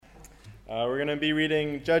We're going to be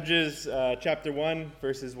reading Judges chapter 1,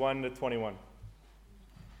 verses 1 to 21.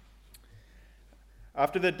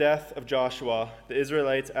 After the death of Joshua, the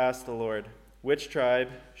Israelites asked the Lord, which tribe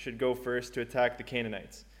should go first to attack the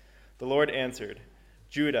Canaanites? The Lord answered,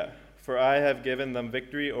 Judah, for I have given them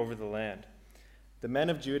victory over the land. The men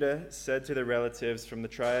of Judah said to their relatives from the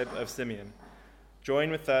tribe of Simeon,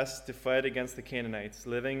 join with us to fight against the Canaanites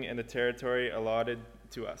living in the territory allotted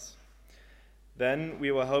to us. Then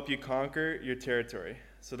we will help you conquer your territory.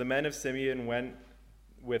 So the men of Simeon went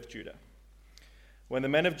with Judah. When the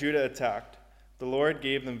men of Judah attacked, the Lord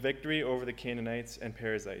gave them victory over the Canaanites and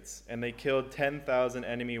Perizzites, and they killed 10,000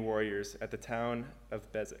 enemy warriors at the town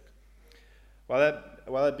of Bezek. While at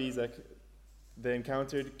Bezek, they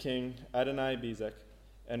encountered King Adoni-Bezek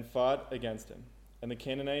and fought against him, and the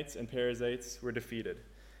Canaanites and Perizzites were defeated.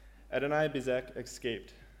 Adoni-Bezek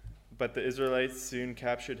escaped, but the Israelites soon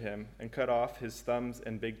captured him and cut off his thumbs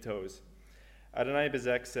and big toes.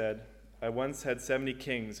 Adoni-Bezek said, I once had 70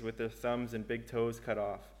 kings with their thumbs and big toes cut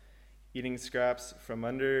off, eating scraps from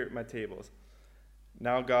under my tables.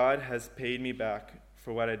 Now God has paid me back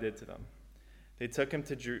for what I did to them. They took him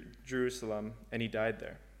to Jerusalem, and he died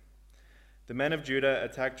there. The men of Judah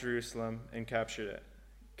attacked Jerusalem and captured it,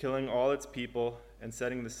 killing all its people and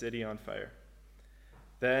setting the city on fire.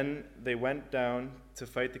 Then they went down to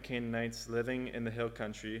fight the Canaanites living in the hill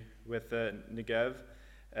country with the Negev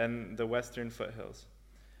and the western foothills.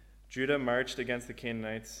 Judah marched against the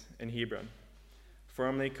Canaanites in Hebron,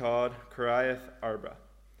 formerly called Kiriath Arba,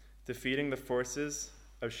 defeating the forces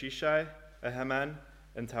of Sheshai, Ahiman,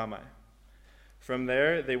 and Talmai. From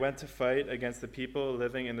there they went to fight against the people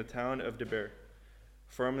living in the town of Debir,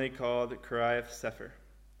 formerly called Kiriath Sepher.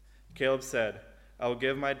 Caleb said, I will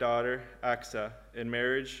give my daughter Achsah in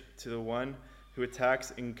marriage to the one who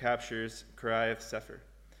attacks and captures Kiriath Sepher.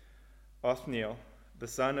 Othniel, the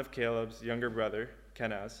son of Caleb's younger brother,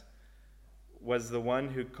 Kenaz, was the one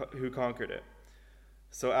who conquered it.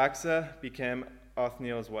 So Achsah became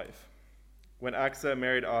Othniel's wife. When Achsah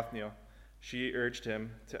married Othniel, she urged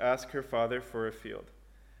him to ask her father for a field.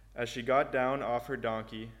 As she got down off her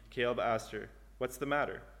donkey, Caleb asked her, What's the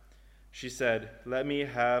matter? She said, Let me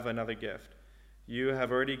have another gift. You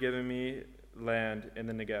have already given me land in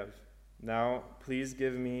the Negev. Now, please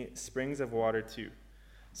give me springs of water too.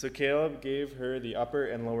 So Caleb gave her the upper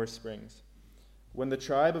and lower springs. When the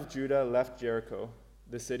tribe of Judah left Jericho,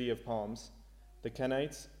 the city of palms, the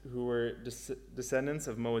Kenites, who were descendants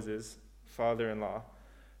of Moses' father-in-law,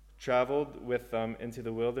 traveled with them into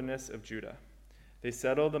the wilderness of Judah. They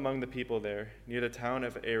settled among the people there, near the town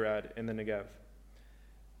of Arad in the Negev.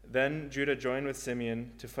 Then Judah joined with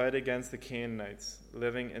Simeon to fight against the Canaanites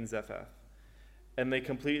living in Zephath, and they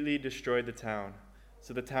completely destroyed the town,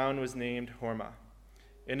 so the town was named Hormah.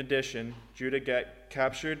 In addition, Judah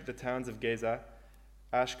captured the towns of Gaza,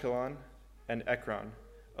 Ashkelon, and Ekron,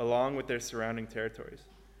 along with their surrounding territories.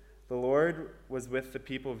 The Lord was with the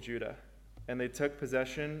people of Judah, and they took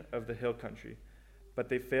possession of the hill country, but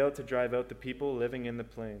they failed to drive out the people living in the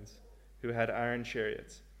plains, who had iron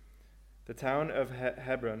chariots. The town of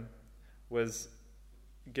Hebron was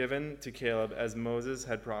given to Caleb as Moses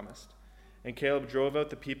had promised, and Caleb drove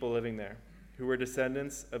out the people living there, who were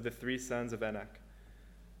descendants of the 3 sons of Anak.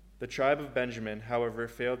 The tribe of Benjamin, however,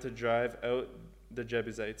 failed to drive out the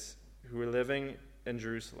Jebusites, who were living in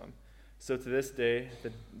Jerusalem. So to this day,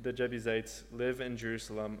 the Jebusites live in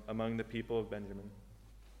Jerusalem among the people of Benjamin.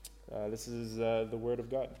 This is the word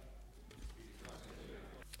of God.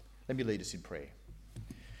 Let me lead us in prayer.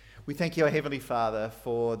 We thank you, our Heavenly Father,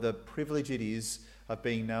 for the privilege it is of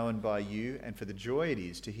being known by you and for the joy it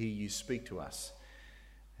is to hear you speak to us.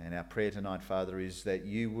 And our prayer tonight, Father, is that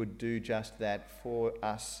you would do just that for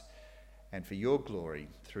us and for your glory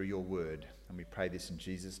through your word. And we pray this in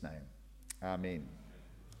Jesus' name. Amen.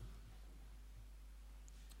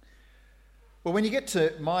 Well, when you get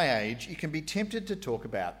to my age, you can be tempted to talk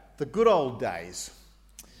about the good old days.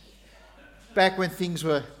 Back when things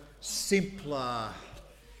were simpler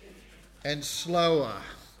and slower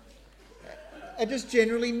and just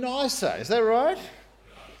generally nicer. Is that right?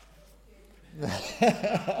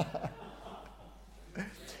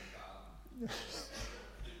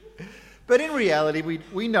 But in reality,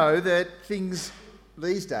 we know that things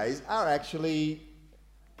these days are actually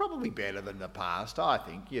probably better than the past, I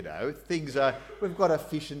think. We've got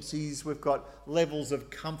efficiencies, we've got levels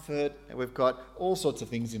of comfort, and we've got all sorts of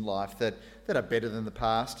things in life that are better than the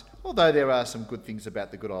past, although there are some good things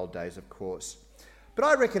about the good old days, of course. But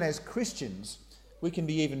I reckon as Christians, we can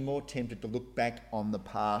be even more tempted to look back on the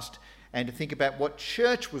past and to think about what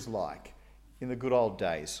church was like in the good old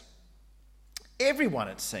days. Everyone,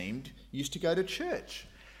 it seemed, used to go to church.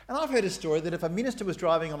 And I've heard a story that if a minister was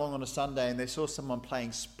driving along on a Sunday and they saw someone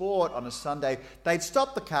playing sport on a Sunday, they'd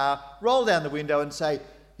stop the car, roll down the window and say,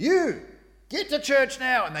 "You, get to church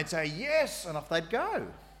now." And they'd say, "Yes," and off they'd go.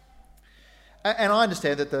 And I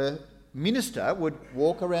understand that the minister would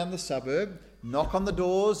walk around the suburb, knock on the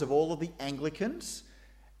doors of all of the Anglicans,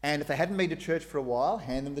 and if they hadn't been to church for a while,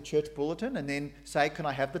 hand them the church bulletin and then say, "Can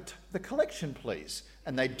I have the collection, please?"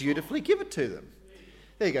 And they'd dutifully give it to them.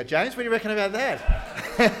 There you go, James. What do you reckon about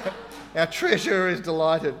that? Our treasurer is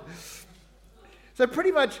delighted. So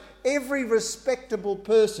pretty much every respectable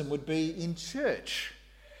person would be in church.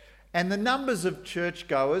 And the numbers of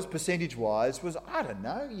churchgoers, percentage-wise, was, I don't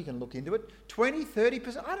know, you can look into it, 20,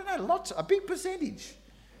 30%, I don't know, a big percentage.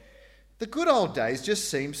 The good old days just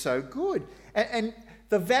seem so good. And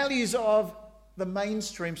the values of the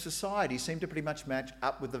mainstream society seem to pretty much match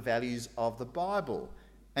up with the values of the Bible.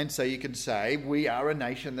 And so you can say we are a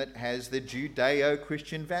nation that has the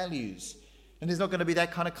Judeo-Christian values. And there's not going to be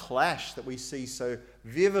that kind of clash that we see so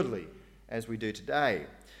vividly as we do today.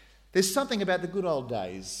 There's something about the good old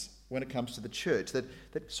days when it comes to the church that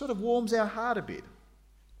sort of warms our heart a bit.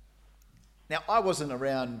 Now, I wasn't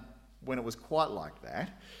around when it was quite like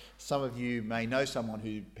that. Some of you may know someone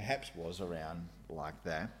who perhaps was around like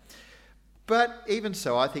that. But even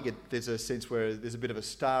so, I think there's a sense where there's a bit of a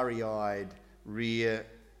starry-eyed, rear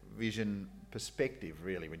vision perspective,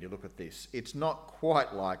 really, when you look at this. It's not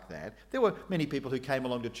quite like that. There were many people who came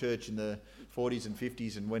along to church in the 40s and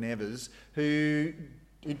 50s and whenevers who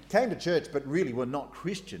came to church but really were not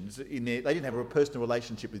Christians. They didn't have a personal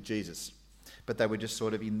relationship with Jesus, but they were just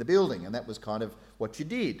sort of in the building, and that was kind of what you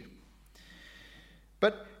did.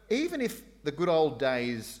 But even if the good old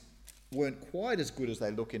days weren't quite as good as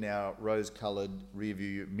they look in our rose-coloured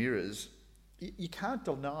rearview mirrors, you can't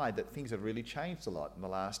deny that things have really changed a lot in the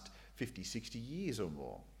last 50, 60 years or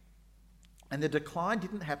more. And the decline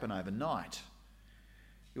didn't happen overnight.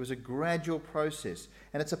 It was a gradual process,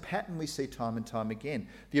 and it's a pattern we see time and time again.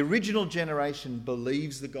 The original generation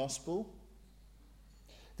believes the gospel,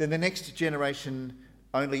 then the next generation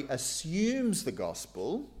only assumes the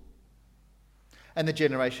gospel, and the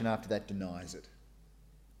generation after that denies it.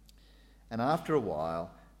 And after a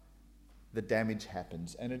while, the damage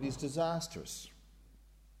happens, and it is disastrous.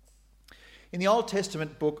 In the Old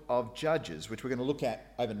Testament book of Judges, which we're going to look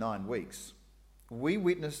at over 9 weeks, we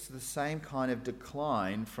witness the same kind of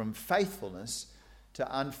decline from faithfulness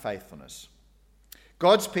to unfaithfulness.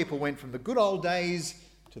 God's people went from the good old days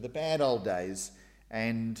to the bad old days,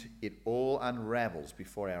 and it all unravels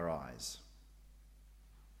before our eyes.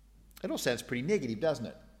 It all sounds pretty negative, doesn't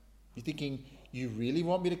it? You're thinking, you really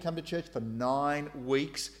want me to come to church for 9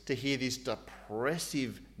 weeks to hear this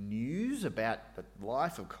depressive news about the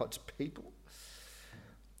life of God's people?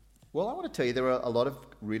 Well, I want to tell you there are a lot of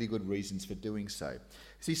really good reasons for doing so.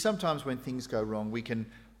 See, sometimes when things go wrong, we can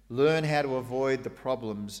learn how to avoid the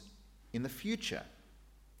problems in the future.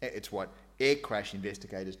 It's what air crash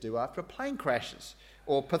investigators do after a plane crashes,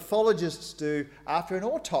 or pathologists do after an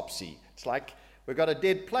autopsy. It's like, we've got a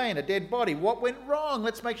dead plane, a dead body. What went wrong?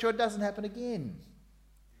 Let's make sure it doesn't happen again.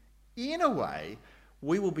 In a way,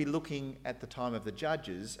 we will be looking at the time of the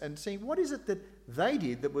judges and seeing what is it that they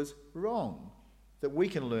did that was wrong, that we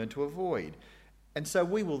can learn to avoid. And so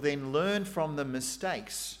we will then learn from the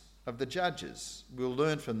mistakes of the judges. We'll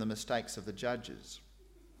learn from the mistakes of the judges.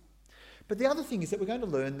 But the other thing is that we're going to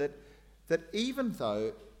learn that even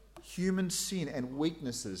though human sin and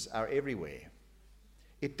weaknesses are everywhere,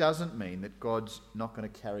 it doesn't mean that God's not going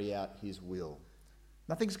to carry out his will.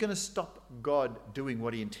 Nothing's going to stop God doing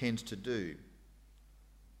what he intends to do.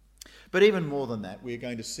 But even more than that, we're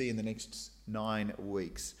going to see in the next 9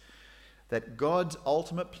 weeks that God's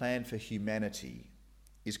ultimate plan for humanity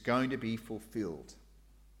is going to be fulfilled.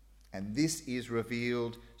 And this is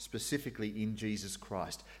revealed specifically in Jesus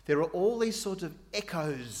Christ. There are all these sorts of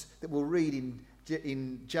echoes that we'll read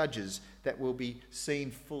in Judges that will be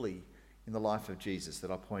seen fully in the life of Jesus that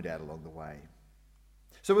I'll point out along the way.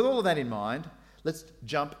 So with all of that in mind, let's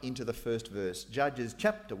jump into the first verse, Judges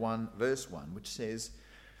chapter 1, verse 1, which says,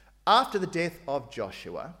 "After the death of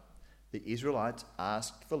Joshua, the Israelites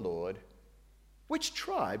asked the Lord, which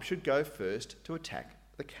tribe should go first to attack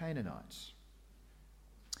the Canaanites?"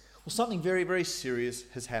 Well, something very, very serious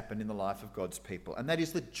has happened in the life of God's people, and that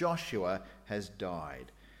is that Joshua has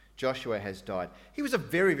died. Joshua has died. He was a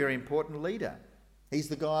very, very important leader. He's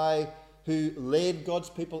the guy who led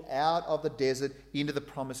God's people out of the desert into the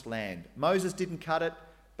promised land. Moses didn't cut it,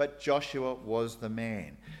 but Joshua was the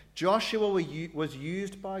man. Joshua was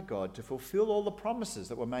used by God to fulfill all the promises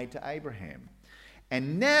that were made to Abraham.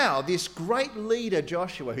 And now this great leader,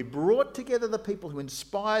 Joshua, who brought together the people, who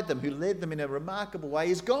inspired them, who led them in a remarkable way,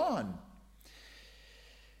 is gone.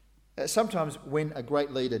 Sometimes when a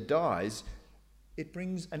great leader dies, it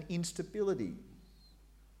brings an instability.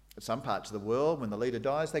 In some parts of the world, when the leader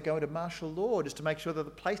dies, they go into martial law just to make sure that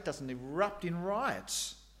the place doesn't erupt in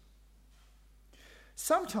riots.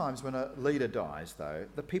 Sometimes when a leader dies, though,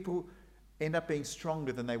 the people end up being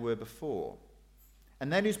stronger than they were before.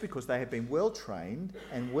 And that is because they have been well trained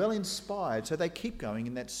and well inspired, so they keep going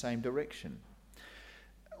in that same direction.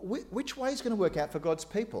 Which way is going to work out for God's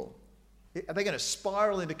people? Are they going to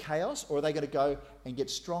spiral into chaos, or are they going to go and get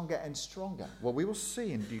stronger and stronger? Well, we will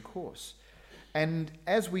see in due course. And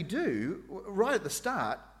as we do, right at the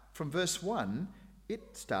start, from verse 1, it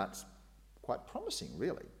starts quite promising,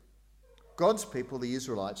 really. God's people, the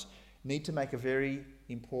Israelites, need to make a very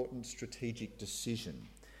important strategic decision.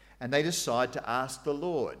 And they decide to ask the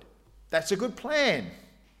Lord. That's a good plan.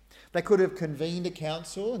 They could have convened a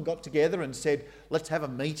council and got together and said, let's have a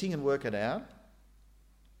meeting and work it out.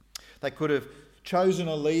 They could have chosen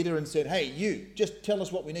a leader and said, hey, you, just tell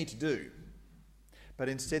us what we need to do. But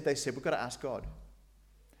instead they said, we've got to ask God.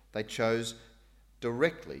 They chose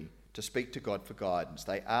directly to speak to God for guidance.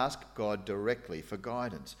 They ask God directly for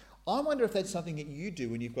guidance. I wonder if that's something that you do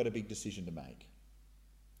when you've got a big decision to make.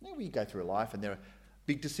 Now, you go through life and there are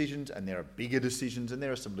big decisions and there are bigger decisions and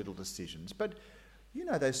there are some little decisions. But you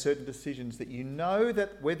know those certain decisions that you know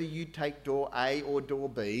that whether you take door A or door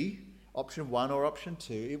B, option 1 or option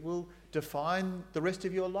 2, it will define the rest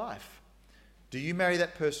of your life. Do you marry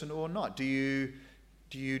that person or not? Do you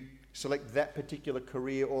select that particular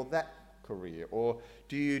career or that career? Or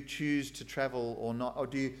do you choose to travel or not? Or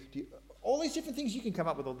do you all these different things, you can come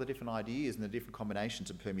up with all the different ideas and the different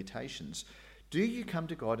combinations and permutations. Do you come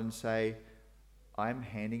to God and say, I'm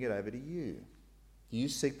handing it over to you? You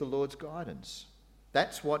seek the Lord's guidance.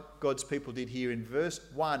 That's what God's people did here in verse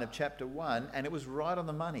 1 of chapter 1, and it was right on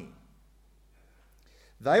the money.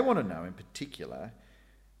 They want to know in particular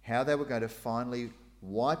how they were going to finally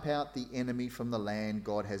wipe out the enemy from the land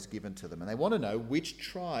God has given to them. And they want to know which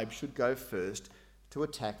tribe should go first to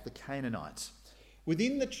attack the Canaanites.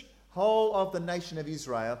 Within the whole of the nation of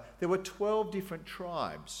Israel, there were 12 different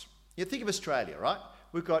tribes. You think of Australia, right?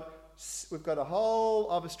 We've got a whole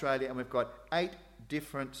of Australia and we've got 8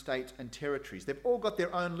 different states and territories. They've all got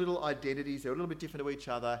their own little identities. They're a little bit different to each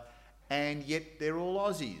other, and yet they're all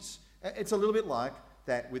Aussies. It's a little bit like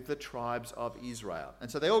that with the tribes of Israel. And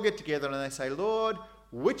so they all get together and they say, Lord,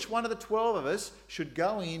 which one of the 12 of us should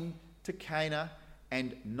go in to Canaan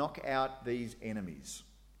and knock out these enemies?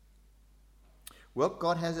 Well,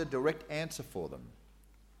 God has a direct answer for them.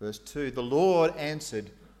 Verse 2, the Lord answered,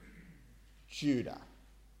 Judah,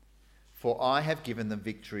 for I have given them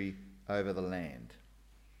victory over the land.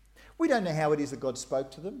 We don't know how it is that God spoke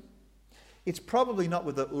to them. It's probably not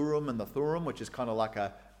with the Urim and the Thummim, which is kind of like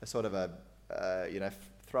a sort of a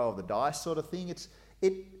throw of the dice sort of thing.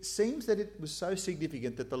 It seems that it was so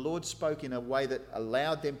significant that the Lord spoke in a way that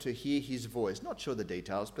allowed them to hear his voice. Not sure the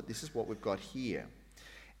details, but this is what we've got here.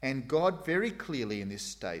 And God very clearly in this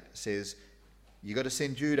state says, you've got to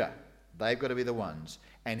send Judah. They've got to be the ones.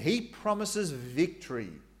 And he promises victory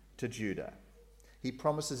to Judah. He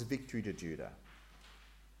promises victory to Judah.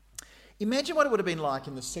 Imagine what it would have been like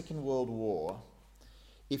in the Second World War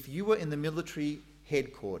if you were in the military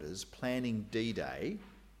headquarters planning D-Day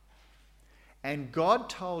and God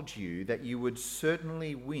told you that you would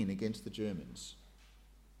certainly win against the Germans.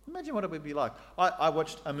 Imagine what it would be like. I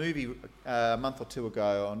watched a movie a month or two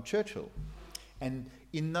ago on Churchill, and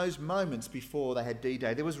in those moments before they had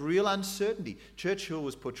D-Day, there was real uncertainty. Churchill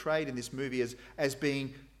was portrayed in this movie as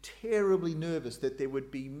being terribly nervous that there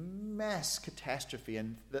would be mass catastrophe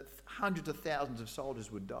and that hundreds of thousands of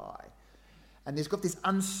soldiers would die. And there's got this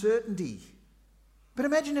uncertainty. But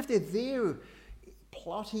imagine if they're there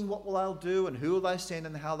plotting what will they do and who will they send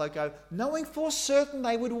and how they'll go, knowing for certain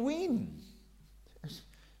they would win. It'd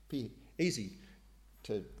be easy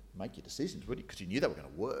to make your decisions, wouldn't it? Because you knew they were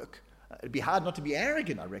going to work. It'd be hard not to be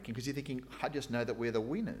arrogant, I reckon, because you're thinking, I just know that we're the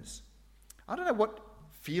winners. I don't know what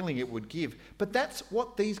feeling it would give, but that's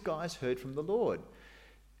what these guys heard from the Lord.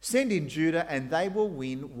 Send in Judah and they will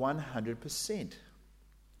win 100%.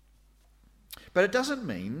 But it doesn't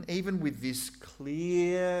mean, even with this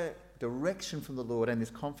clear direction from the Lord and this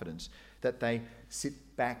confidence, that they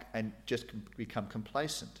sit back and just become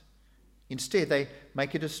complacent. Instead, they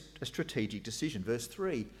make it a strategic decision. Verse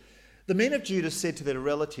 3, the men of Judah said to their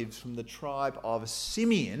relatives from the tribe of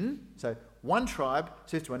Simeon, so one tribe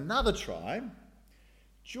says to another tribe,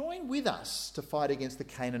 join with us to fight against the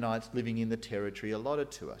Canaanites living in the territory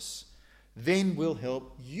allotted to us. Then we'll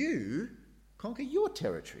help you conquer your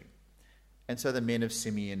territory. And so the men of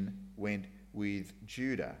Simeon went with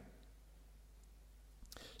Judah.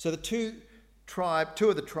 So the two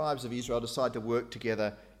of the tribes of Israel decide to work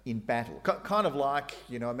together in battle. Kind of like,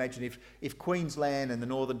 imagine if Queensland and the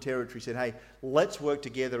Northern Territory said, hey, let's work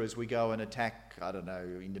together as we go and attack,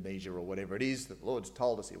 Indonesia or whatever it is that the Lord's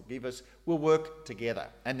told us he'll give us. We'll work together.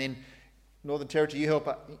 And then Northern Territory, you help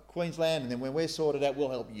Queensland, and then when we're sorted out, we'll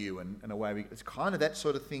help you. And away it's kind of that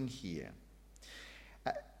sort of thing here.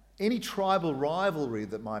 Any tribal rivalry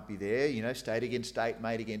that might be there, state against state,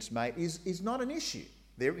 mate against mate, is not an issue.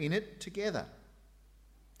 They're in it together.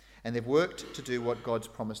 And they've worked to do what God's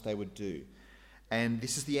promised they would do. And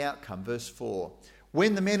this is the outcome, verse 4.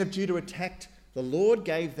 When the men of Judah attacked, the Lord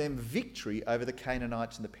gave them victory over the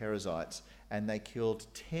Canaanites and the Perizzites, and they killed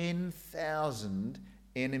 10,000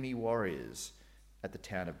 enemy warriors at the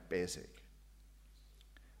town of Bezek.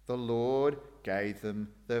 The Lord gave them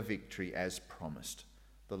the victory as promised.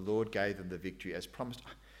 The Lord gave them the victory as promised.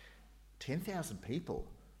 10,000 people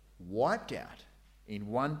wiped out in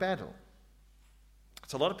one battle.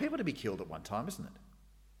 It's a lot of people to be killed at one time, isn't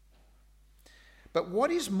it? But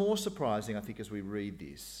what is more surprising, I think, as we read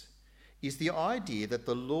this, is the idea that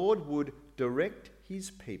the Lord would direct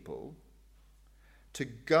his people to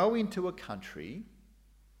go into a country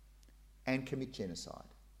and commit genocide.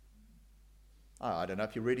 I don't know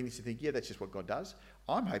if you're reading this, you think, yeah, that's just what God does.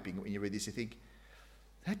 I'm hoping when you read this, you think,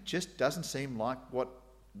 that just doesn't seem like what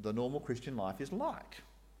the normal Christian life is like.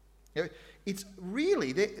 It's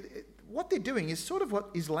really, what they're doing is sort of what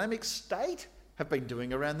Islamic State have been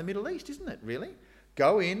doing around the Middle East, isn't it, really?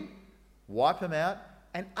 Go in, wipe them out,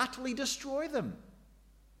 and utterly destroy them.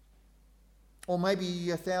 Or maybe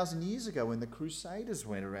 1,000 years ago when the Crusaders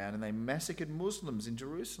went around and they massacred Muslims in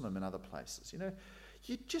Jerusalem and other places.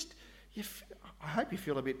 I hope you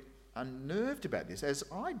feel a bit unnerved about this, as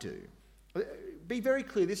I do. Be very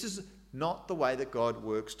clear, this is not the way that God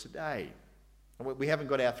works today. We haven't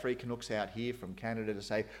got our three Canucks out here from Canada to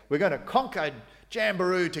say, we're going to conquer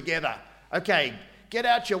Jamboree together. Okay, get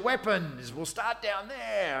out your weapons. We'll start down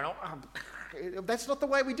there. That's not the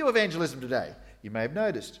way we do evangelism today. You may have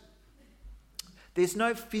noticed. There's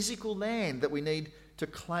no physical land that we need to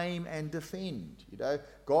claim and defend.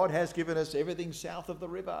 God has given us everything south of the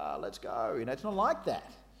river. Let's go. It's not like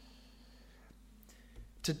that.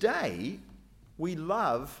 Today, we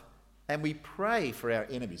love and we pray for our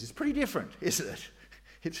enemies. It's pretty different, isn't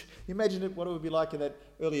it? Imagine what it would be like in that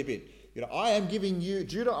earlier bit. I am giving you,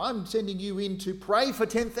 Judah, I'm sending you in to pray for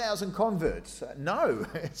 10,000 converts. No,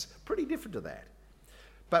 it's pretty different to that.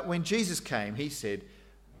 But when Jesus came, he said,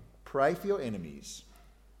 pray for your enemies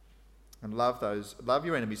and love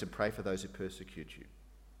your enemies and pray for those who persecute you.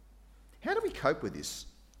 How do we cope with this?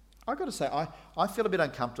 I've got to say, I feel a bit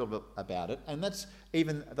uncomfortable about it, and that's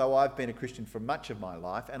even though I've been a Christian for much of my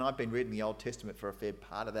life, and I've been reading the Old Testament for a fair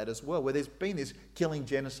part of that as well, where there's been this killing,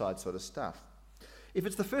 genocide sort of stuff. If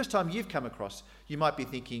it's the first time you've come across, you might be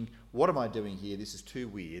thinking, what am I doing here? This is too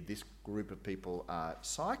weird. This group of people are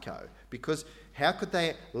psycho, because how could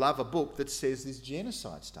they love a book that says there's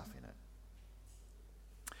genocide stuff in it?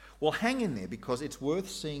 Well, hang in there, because it's worth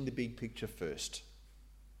seeing the big picture first.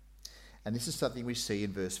 And this is something we see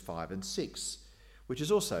in verse 5 and 6, which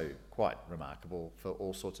is also quite remarkable for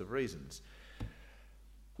all sorts of reasons.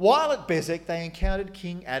 While at Bezek, they encountered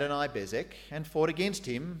King Adoni-Bezek and fought against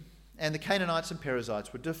him, and the Canaanites and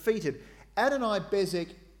Perizzites were defeated. Adoni-Bezek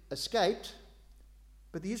escaped,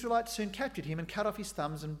 but the Israelites soon captured him and cut off his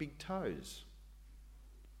thumbs and big toes.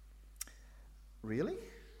 Really?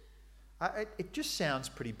 It just sounds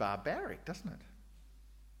pretty barbaric, doesn't it?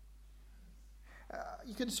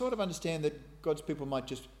 You can sort of understand that God's people might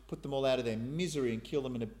just put them all out of their misery and kill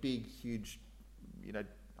them in a big, huge,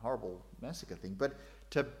 horrible massacre thing. But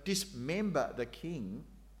to dismember the king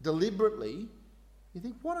deliberately, you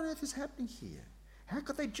think, what on earth is happening here? How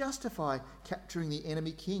could they justify capturing the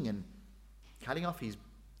enemy king and cutting off his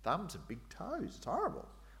thumbs and big toes? It's horrible.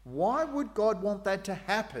 Why would God want that to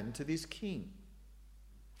happen to this king?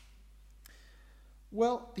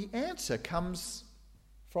 Well, the answer comes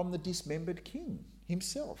from the dismembered king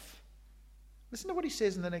himself. Listen to what he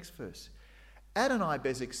says in the next verse.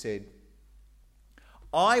 Adoni-Bezek said,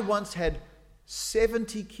 I once had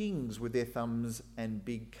 70 kings with their thumbs and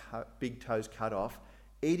big toes cut off,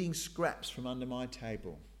 eating scraps from under my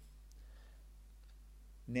table.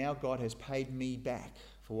 Now God has paid me back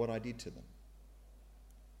for what I did to them.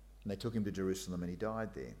 And they took him to Jerusalem and he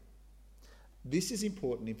died there. This is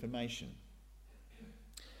important information.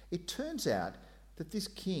 It turns out that this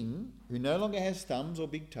king, who no longer has thumbs or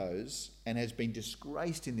big toes and has been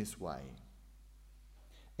disgraced in this way,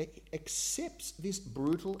 accepts this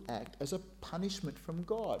brutal act as a punishment from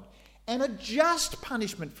God, and a just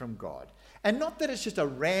punishment from God. And not that it's just a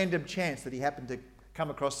random chance that he happened to come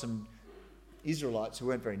across some Israelites who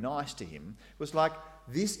weren't very nice to him. It was like,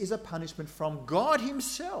 this is a punishment from God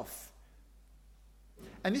himself.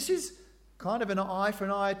 And this is kind of an eye for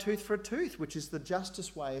an eye, a tooth for a tooth, which is the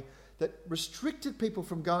justice way that restricted people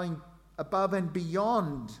from going above and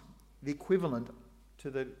beyond the equivalent to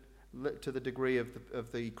the degree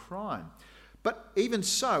of the crime. But even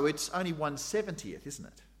so, it's only 1/70th, isn't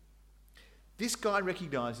it? This guy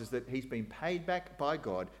recognises that he's been paid back by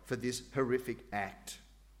God for this horrific act.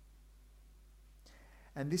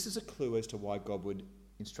 And this is a clue as to why God would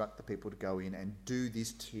instruct the people to go in and do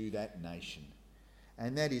this to that nation.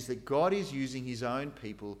 And that is that God is using his own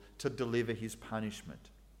people to deliver his punishment.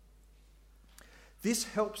 This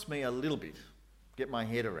helps me a little bit get my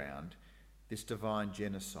head around this divine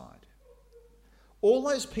genocide. All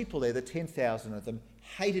those people there, the 10,000 of them,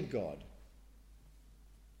 hated God.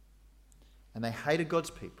 And they hated God's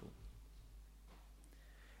people.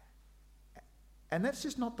 And that's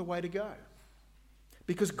just not the way to go.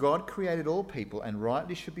 Because God created all people and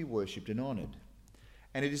rightly should be worshipped and honoured.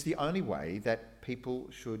 And it is the only way that people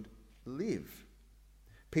should live.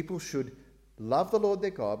 People should love the Lord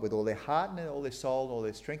their God with all their heart and all their soul and all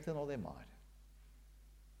their strength and all their might.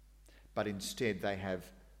 But instead they have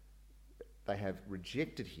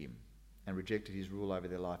rejected him and rejected his rule over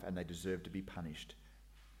their life, and they deserve to be punished.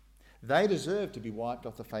 They deserve to be wiped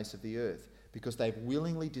off the face of the earth because they've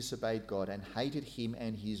willingly disobeyed God and hated him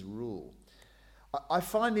and his rule. I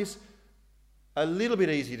find this a little bit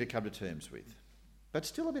easy to come to terms with, but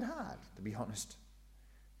still a bit hard, to be honest.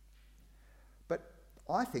 But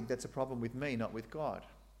I think that's a problem with me, not with God.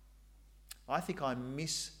 I think I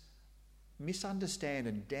misunderstand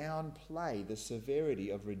and downplay the severity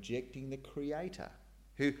of rejecting the Creator,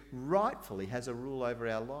 who rightfully has a rule over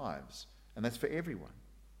our lives, and that's for everyone.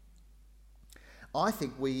 I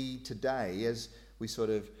think we today, as we sort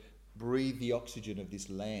of breathe the oxygen of this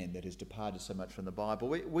land that has departed so much from the Bible,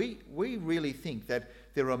 we really think that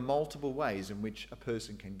there are multiple ways in which a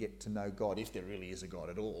person can get to know God, if there really is a God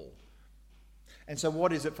at all. And so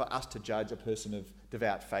what is it for us to judge a person of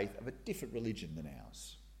devout faith of a different religion than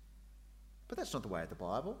ours? But that's not the way of the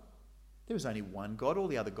Bible. There is only one God. All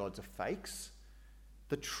the other gods are fakes.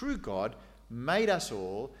 The true God made us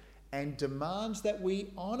all and demands that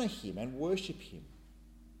we honour him and worship him.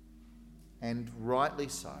 And rightly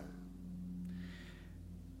so.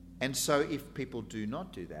 And so if people do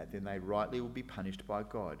not do that, then they rightly will be punished by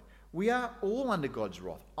God. We are all under God's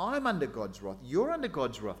wrath. I'm under God's wrath. You're under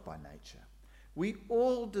God's wrath by nature. We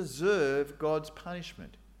all deserve God's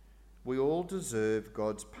punishment. We all deserve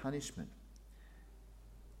God's punishment.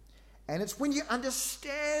 And it's when you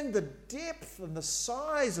understand the depth and the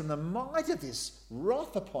size and the might of this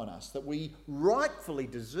wrath upon us that we rightfully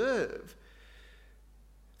deserve,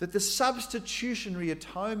 that the substitutionary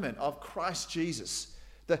atonement of Christ Jesus,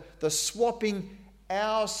 the swapping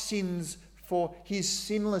our sins for his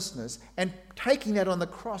sinlessness and taking that on the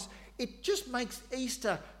cross, it just makes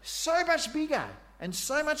Easter so much bigger and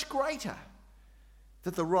so much greater.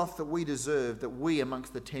 That the wrath that we deserve, that we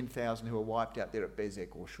amongst the 10,000 who were wiped out there at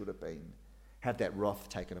Bezek, or should have been, have that wrath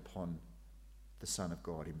taken upon the Son of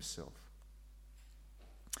God himself.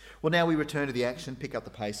 Well, now we return to the action, pick up the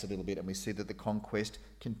pace a little bit, and we see that the conquest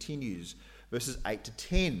continues. Verses 8 to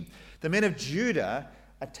 10. The men of Judah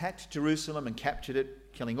attacked Jerusalem and captured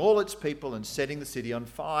it, killing all its people and setting the city on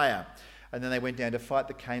fire. And then they went down to fight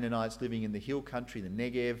the Canaanites living in the hill country, the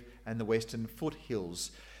Negev, and the western foothills.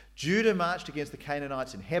 Judah marched against the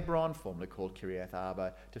Canaanites in Hebron, formerly called Kiriath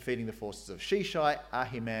Arba, defeating the forces of Sheshai,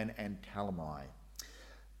 Ahiman, and Talmai.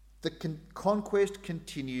 The conquest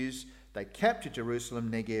continues. They capture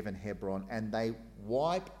Jerusalem, Negev, and Hebron, and they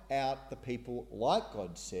wipe out the people like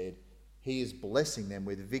God said. He is blessing them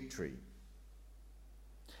with victory.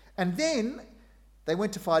 And then they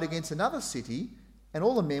went to fight against another city, and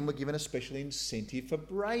all the men were given a special incentive for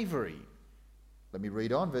bravery. Let me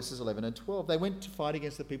read on, verses 11 and 12. They went to fight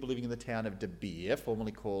against the people living in the town of Debir,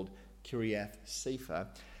 formerly called Kiriath Sepher.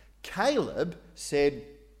 Caleb said,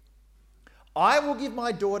 I will give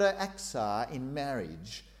my daughter Aksah in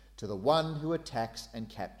marriage to the one who attacks and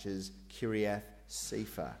captures Kiriath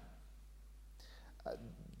Sepher.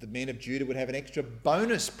 The men of Judah would have an extra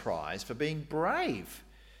bonus prize for being brave.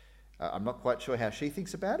 I'm not quite sure how she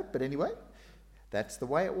thinks about it, but anyway, that's the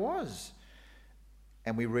way it was.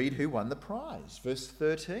 And we read who won the prize. Verse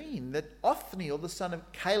 13, that Othniel, the son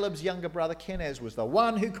of Caleb's younger brother Kenaz, was the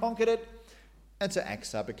one who conquered it. And so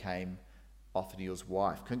Aksah became Othniel's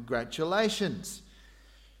wife. Congratulations.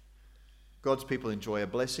 God's people enjoy a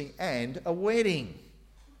blessing and a wedding.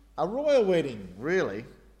 A royal wedding, really.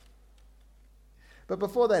 But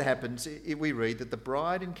before that happens, we read that the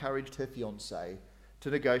bride encouraged her fiancé to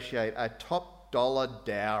negotiate a top dollar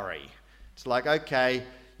dowry. It's like, okay,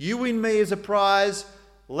 you win me as a prize,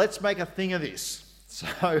 let's make a thing of this.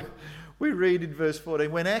 So we read in verse 14,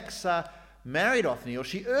 when Achsah married Othniel,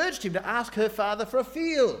 she urged him to ask her father for a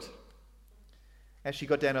field. As she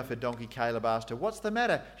got down off her donkey, Caleb asked her, what's the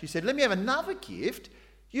matter? She said, let me have another gift.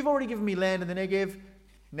 You've already given me land in the Negev.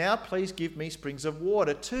 Now please give me springs of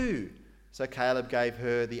water too. So Caleb gave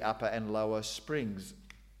her the upper and lower springs.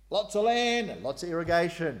 Lots of land and lots of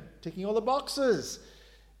irrigation, ticking all the boxes.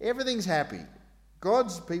 Everything's happy.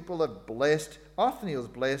 God's people are blessed. Othniel's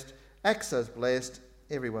blessed. Achsah's blessed.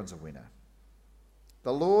 Everyone's a winner.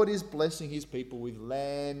 The Lord is blessing his people with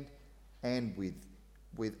land and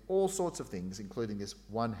with all sorts of things, including this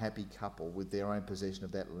one happy couple with their own possession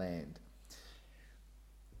of that land.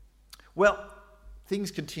 Well,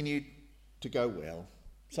 things continue to go well.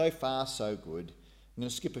 So far, so good. I'm going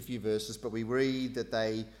to skip a few verses, but we read that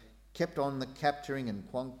they kept on the capturing and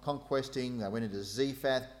conquesting. They went into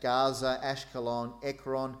Zephath, Gaza, Ashkelon,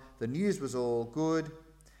 Ekron. The news was all good,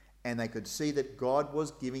 and they could see that God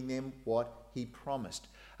was giving them what he promised.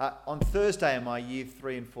 On Thursday in my Year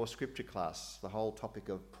 3 and 4 scripture class, the whole topic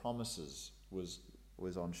of promises was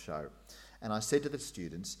on show. And I said to the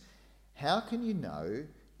students, how can you know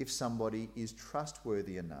if somebody is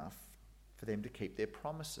trustworthy enough for them to keep their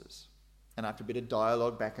promises? And after a bit of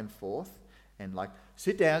dialogue back and forth, and like,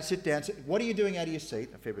 sit down, what are you doing out of your seat?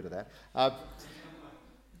 A fair bit of that.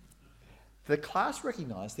 The class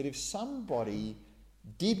recognised that if somebody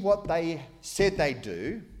did what they said they'd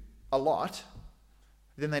do a lot,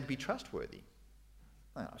 then they'd be trustworthy.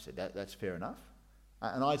 And I said, that's fair enough.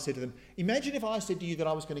 And I said to them, imagine if I said to you that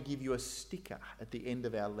I was going to give you a sticker at the end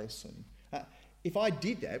of our lesson. If I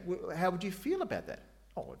did that, how would you feel about that?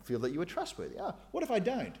 Oh, I'd feel that you were trustworthy. Oh, what if I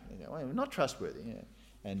don't? They go, well, I'm not trustworthy. Yeah.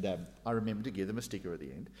 And I remembered to give them a sticker at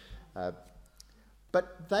the end.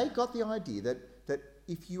 But they got the idea that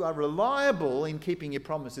if you are reliable in keeping your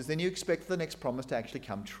promises, then you expect the next promise to actually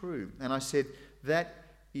come true. And I said, that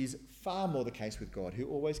is far more the case with God, who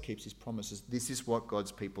always keeps his promises. This is what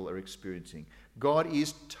God's people are experiencing. God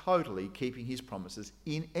is totally keeping his promises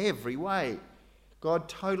in every way. God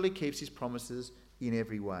totally keeps his promises in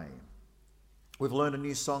every way. We've learned a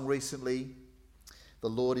new song recently, The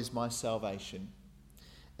Lord is My Salvation.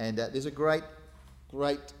 And there's a great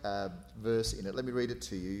verse in it. Let me read it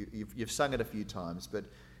to you. You've sung it a few times, but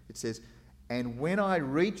it says, and when I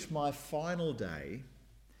reach my final day,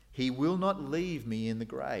 he will not leave me in the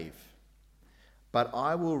grave, but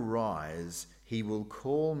I will rise. He will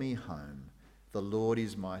call me home. The Lord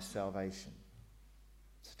is my salvation.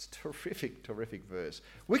 It's a terrific, terrific verse.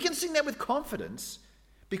 We can sing that with confidence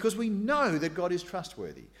because we know that God is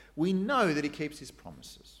trustworthy. We know that he keeps his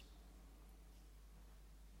promises.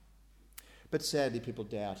 But sadly, people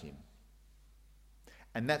doubt him.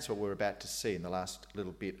 And that's what we're about to see in the last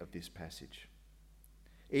little bit of this passage.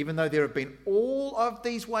 Even though there have been all of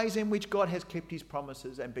these ways in which God has kept his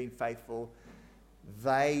promises and been faithful,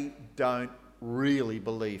 they don't really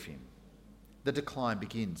believe him. The decline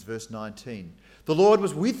begins, verse 19. The Lord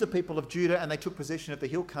was with the people of Judah and they took possession of the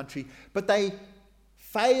hill country, but they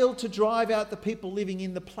failed to drive out the people living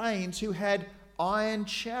in the plains who had iron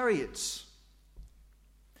chariots.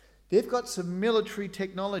 They've got some military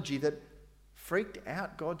technology that freaked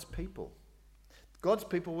out God's people. God's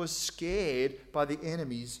people were scared by the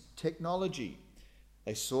enemy's technology.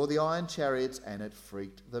 They saw the iron chariots and it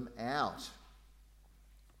freaked them out.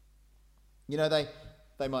 You know,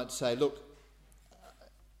 they might say, look,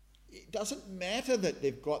 it doesn't matter that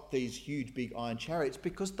they've got these huge big iron chariots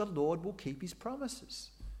because the Lord will keep his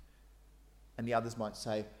promises. And the others might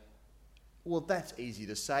say, well, that's easy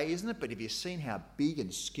to say, isn't it? But have you seen how big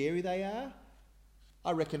and scary they are?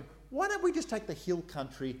 I reckon, why don't we just take the hill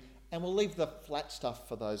country and we'll leave the flat stuff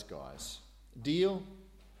for those guys? Deal?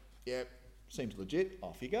 Yep, seems legit.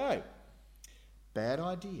 Off you go. Bad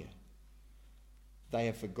idea. They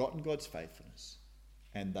have forgotten God's faithfulness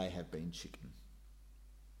and they have been chicken.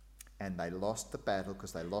 And they lost the battle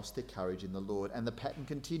because they lost their courage in the Lord. And the pattern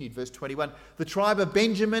continued. Verse 21, the tribe of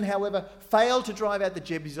Benjamin, however, failed to drive out the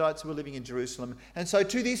Jebusites who were living in Jerusalem. And so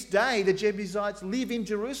to this day, the Jebusites live in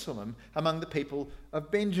Jerusalem among the people of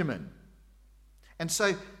Benjamin. And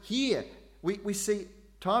so here we see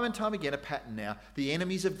time and time again a pattern now. The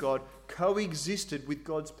enemies of God coexisted with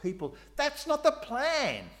God's people. That's not the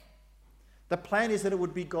plan. The plan is that it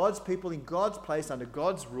would be God's people in God's place under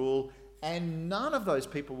God's rule, and none of those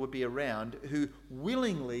people would be around who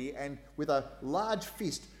willingly and with a large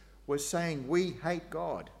fist were saying, we hate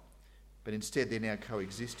God, but instead they're now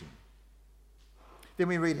coexisting. Then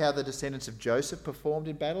we read how the descendants of Joseph performed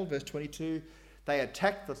in battle. Verse 22, they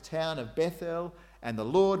attacked the town of Bethel, and the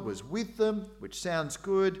Lord was with them, which sounds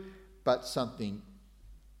good, but something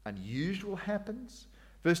unusual happens.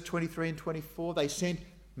 Verse 23 and 24, they sent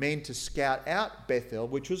men to scout out Bethel,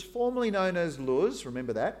 which was formerly known as Luz.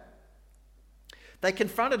 Remember that? They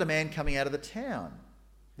confronted a man coming out of the town.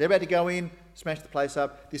 They're about to go in, smash the place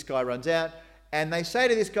up. This guy runs out, and they say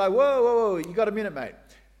to this guy, whoa, you got a minute, mate.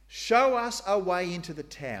 Show us a way into the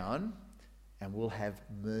town, and we'll have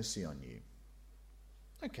mercy on you.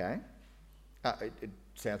 Okay. It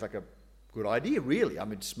sounds like a good idea, really. I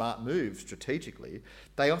mean, smart move strategically.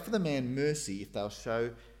 They offer the man mercy if they'll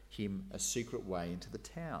show him a secret way into the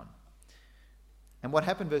town. And what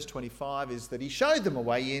happened, verse 25, is that he showed them a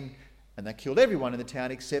way in, and they killed everyone in the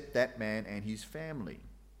town except that man and his family.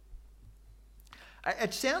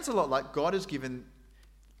 It sounds a lot like God has given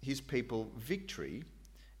his people victory,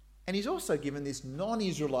 and he's also given this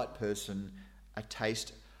non-Israelite person a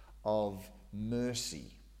taste of mercy.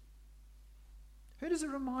 Who does it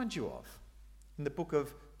remind you of? In the book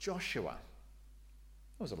of Joshua,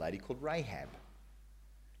 there was a lady called Rahab.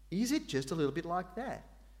 Is it just a little bit like that?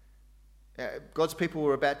 God's people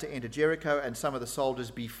were about to enter Jericho, and some of the soldiers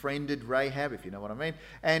befriended Rahab, if you know what I mean,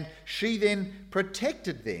 and she then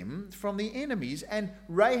protected them from the enemies, and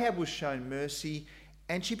Rahab was shown mercy,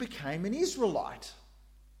 and she became an Israelite.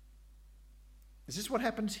 Is this what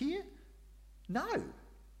happens here? No.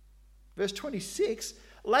 Verse 26,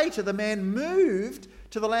 later the man moved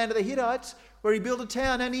to the land of the Hittites, where he built a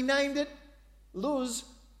town, and he named it Luz,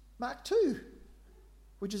 Mark 2,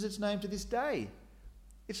 which is its name to this day.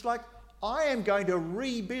 It's like, I am going to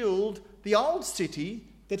rebuild the old city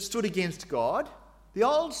that stood against God, the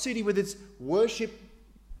old city with its worship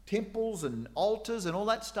temples and altars and all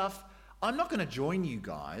that stuff. I'm not going to join you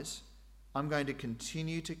guys. I'm going to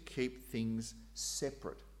continue to keep things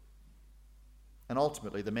separate. And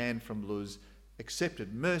ultimately, the man from Luz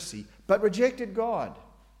accepted mercy, but rejected God.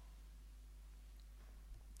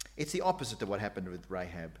 It's the opposite to what happened with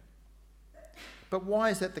Rahab. But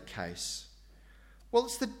why is that the case? Well,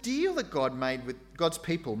 it's the deal that God's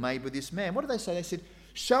people made with this man. What did they say? They said,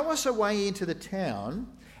 show us a way into the town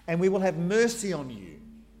and we will have mercy on you.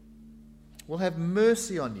 We'll have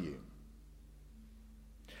mercy on you.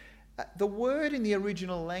 The word in the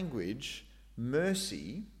original language,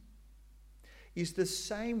 mercy, is the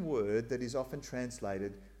same word that is often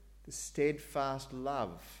translated the steadfast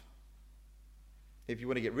love. If you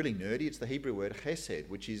want to get really nerdy, it's the Hebrew word chesed,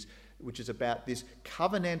 which is about this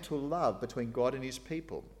covenantal love between God and his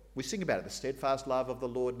people. We sing about it, the steadfast love of the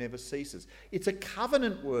Lord never ceases. It's a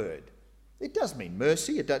covenant word. It does mean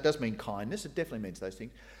mercy, it does mean kindness, it definitely means those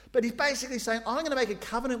things. But he's basically saying, I'm going to make a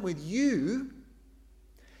covenant with you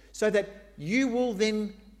so that you will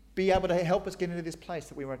then be able to help us get into this place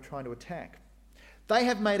that we were trying to attack. They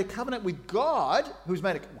have made a covenant with God, who's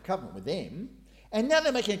made a covenant with them, and now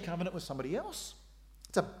they're making a covenant with somebody else.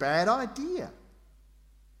 It's a bad idea.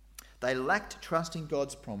 They lacked trust in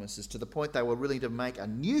God's promises to the point they were willing to make a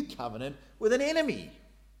new covenant with an enemy.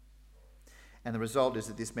 And the result is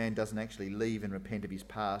that this man doesn't actually leave and repent of his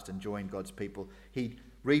past and join God's people. He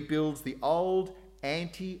rebuilds the old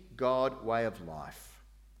anti-God way of life.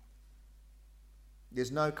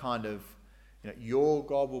 There's no kind of, your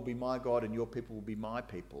God will be my God and your people will be my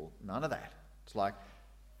people. None of that. It's like,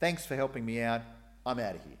 thanks for helping me out. I'm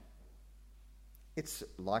out of here. It's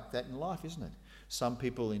like that in life, isn't it? Some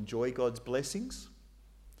people enjoy God's blessings,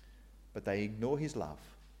 but they ignore his love.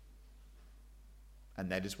 And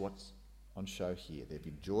that is what's on show here.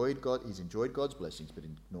 He's enjoyed God's blessings, but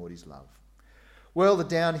ignored his love. Well, the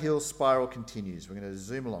downhill spiral continues. We're going to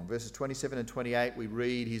zoom along. Verses 27 and 28, we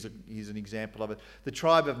read, here's an example of it. The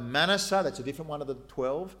tribe of Manasseh, that's a different one of the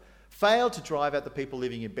 12, failed to drive out the people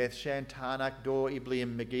living in Bethshan, Tarnak, Dor,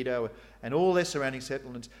 Ibleam, Megiddo, and all their surrounding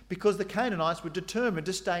settlements because the Canaanites were determined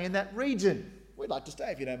to stay in that region. We'd like to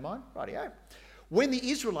stay if you don't mind. Rightio. When the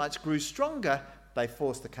Israelites grew stronger, they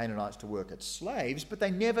forced the Canaanites to work as slaves, but they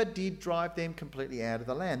never did drive them completely out of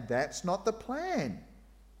the land. That's not the plan.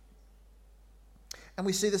 And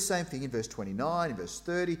we see the same thing in verse 29, in verse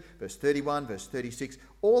 30, verse 31, verse 36.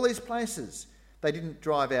 All these places, they didn't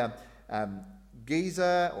drive out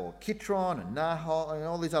Gezer or Kitron and Nahal and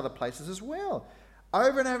all these other places as well.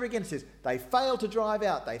 Over and over again it says, they failed to drive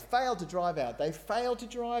out, they failed to drive out, they failed to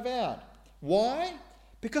drive out. Why?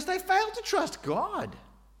 Because they failed to trust God.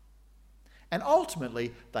 And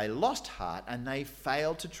ultimately, they lost heart and they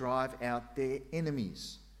failed to drive out their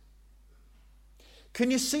enemies. Can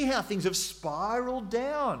you see how things have spiraled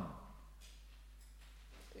down?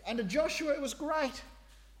 under Joshua, it was great.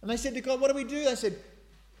 And they said to God, what do we do? They said,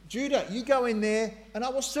 Judah, you go in there and I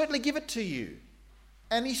will certainly give it to you.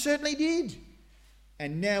 And he certainly did.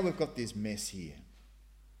 And now we've got this mess here.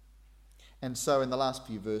 And so in the last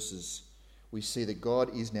few verses, we see that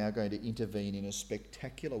God is now going to intervene in a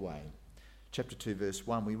spectacular way. Chapter 2, verse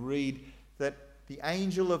 1, we read that the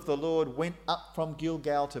angel of the Lord went up from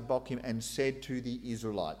Gilgal to Bochim and said to the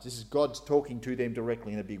Israelites, this is God talking to them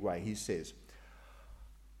directly in a big way. He says,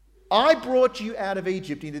 I brought you out of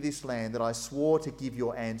Egypt into this land that I swore to give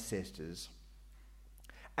your ancestors.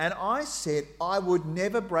 And I said I would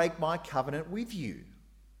never break my covenant with you.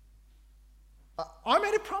 I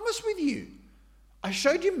made a promise with you. I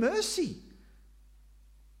showed you mercy.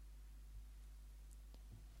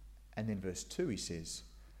 And then verse 2 he says,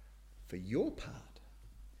 for your part,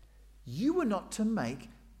 you were not to make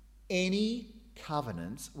any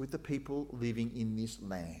covenants with the people living in this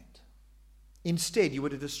land. Instead, you were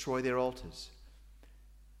to destroy their altars.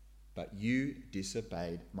 But you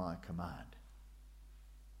disobeyed my command.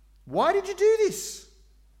 Why did you do this?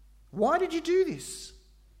 Why did you do this?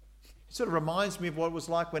 It sort of reminds me of what it was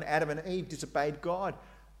like when Adam and Eve disobeyed God.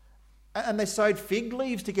 And they sewed fig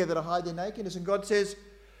leaves together to hide their nakedness. And God says,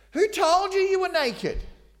 who told you were naked?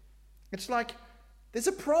 It's like, there's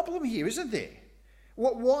a problem here, isn't there?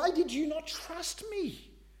 Why did you not trust me?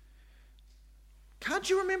 Can't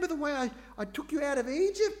you remember the way I took you out of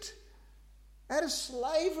Egypt? Out of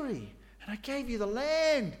slavery. And I gave you the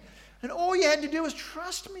land. And all you had to do was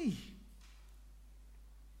trust me.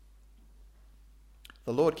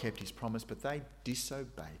 The Lord kept his promise, but they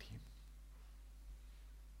disobeyed him.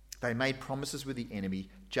 They made promises with the enemy,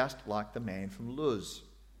 just like the man from Luz.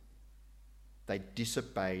 They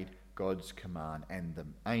disobeyed God's command. And the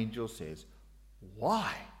angel says,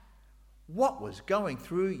 why? What was going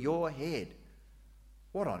through your head?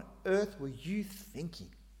 What on earth were you thinking?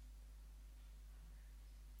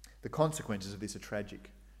 The consequences of this are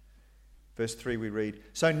tragic. Verse 3 we read,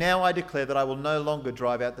 so now I declare that I will no longer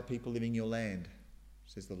drive out the people living in your land,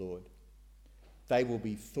 says the Lord. They will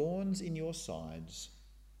be thorns in your sides,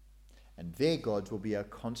 and their gods will be a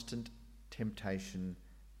constant temptation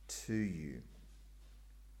to you.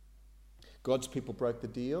 God's people broke the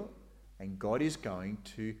deal, and God is going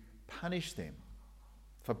to punish them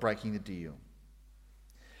for breaking the deal.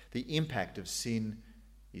 The impact of sin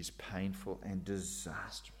is painful and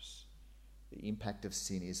disastrous. The impact of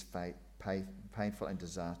sin is painful and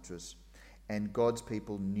disastrous. And God's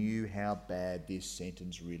people knew how bad this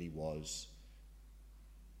sentence really was.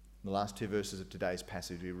 In the last two verses of today's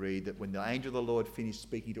passage, we read that when the angel of the Lord finished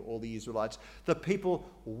speaking to all the Israelites, the people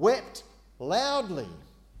wept loudly.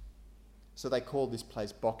 So they called this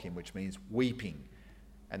place Bochim, which means weeping,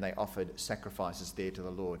 and they offered sacrifices there to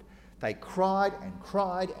the Lord. They cried and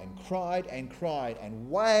cried and cried and cried and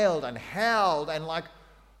wailed and howled and like,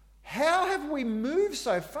 how have we moved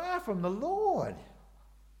so far from the Lord?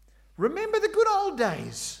 Remember the good old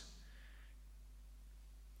days.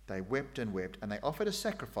 They wept and wept, and they offered a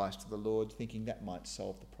sacrifice to the Lord, thinking that might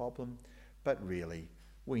solve the problem. But really,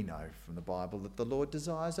 we know from the Bible that the Lord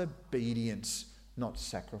desires obedience, not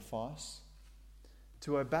sacrifice.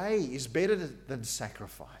 To obey is better than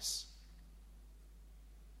sacrifice.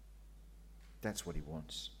 That's what he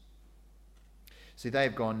wants. See, they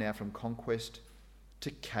have gone now from conquest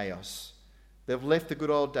to chaos. They've left the good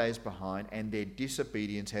old days behind, and their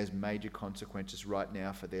disobedience has major consequences right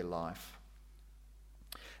now for their life.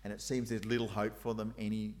 And it seems there's little hope for them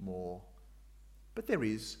anymore. But there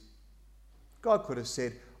is. God could have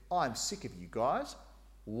said, I'm sick of you guys,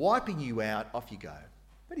 wiping you out, off you go.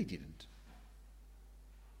 But he didn't.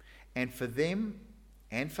 And for them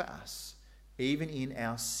and for us, even in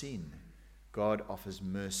our sin, God offers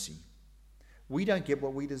mercy. We don't get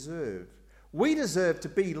what we deserve. We deserve to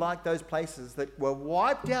be like those places that were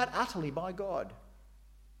wiped out utterly by God.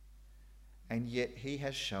 And yet he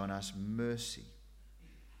has shown us mercy.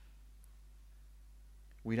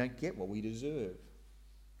 We don't get what we deserve.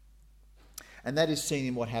 And that is seen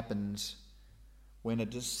in what happens when a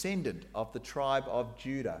descendant of the tribe of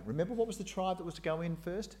Judah, remember what was the tribe that was to go in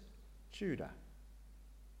first? Judah.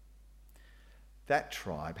 That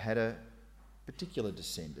tribe had a particular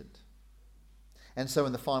descendant. And so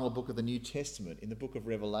in the final book of the New Testament, in the book of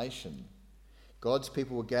Revelation, God's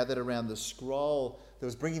people were gathered around the scroll that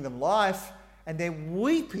was bringing them life, and they're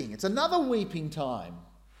weeping. It's another weeping time.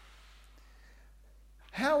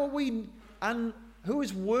 Who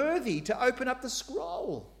is worthy to open up the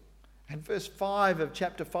scroll? And verse 5 of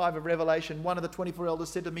chapter 5 of Revelation, one of the 24 elders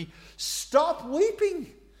said to me, stop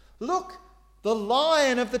weeping. Look, the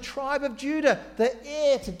Lion of the tribe of Judah, the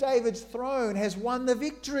heir to David's throne, has won the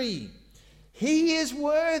victory. He is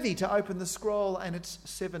worthy to open the scroll and its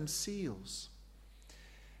 7 seals.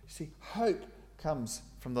 See, hope comes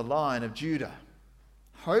from the Lion of Judah.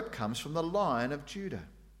 Hope comes from the Lion of Judah.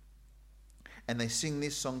 And they sing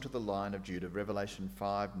this song to the Lion of Judah, Revelation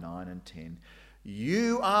 5, 9 and 10.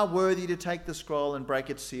 You are worthy to take the scroll and break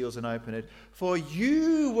its seals and open it, for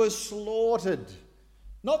you were slaughtered.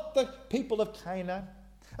 Not the people of Canaan,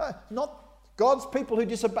 not God's people who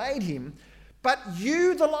disobeyed him, but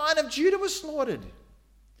you, the Lion of Judah, were slaughtered.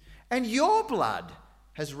 And your blood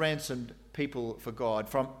has ransomed people for God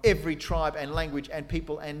from every tribe and language and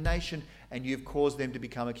people and nation, and you've caused them to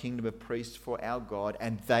become a kingdom of priests for our God,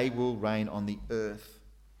 and they will reign on the earth.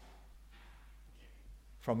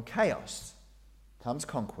 From chaos comes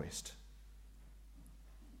conquest,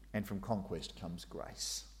 and from conquest comes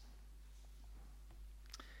grace.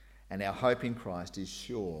 And our hope in Christ is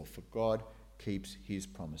sure, for God keeps his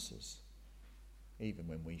promises, even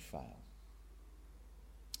when we fail.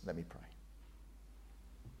 Let me pray.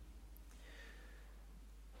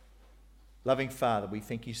 Loving Father, we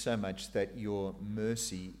thank you so much that your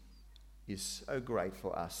mercy is so great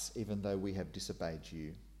for us, even though we have disobeyed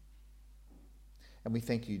you. And we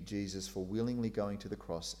thank you, Jesus, for willingly going to the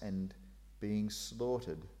cross and being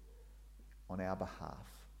slaughtered on our behalf.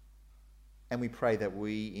 And we pray that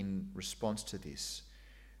we, in response to this,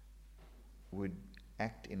 would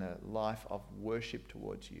act in a life of worship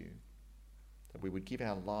towards you, that we would give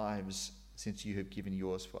our lives since you have given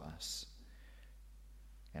yours for us.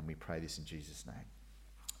 And we pray this in Jesus' name.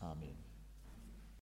 Amen.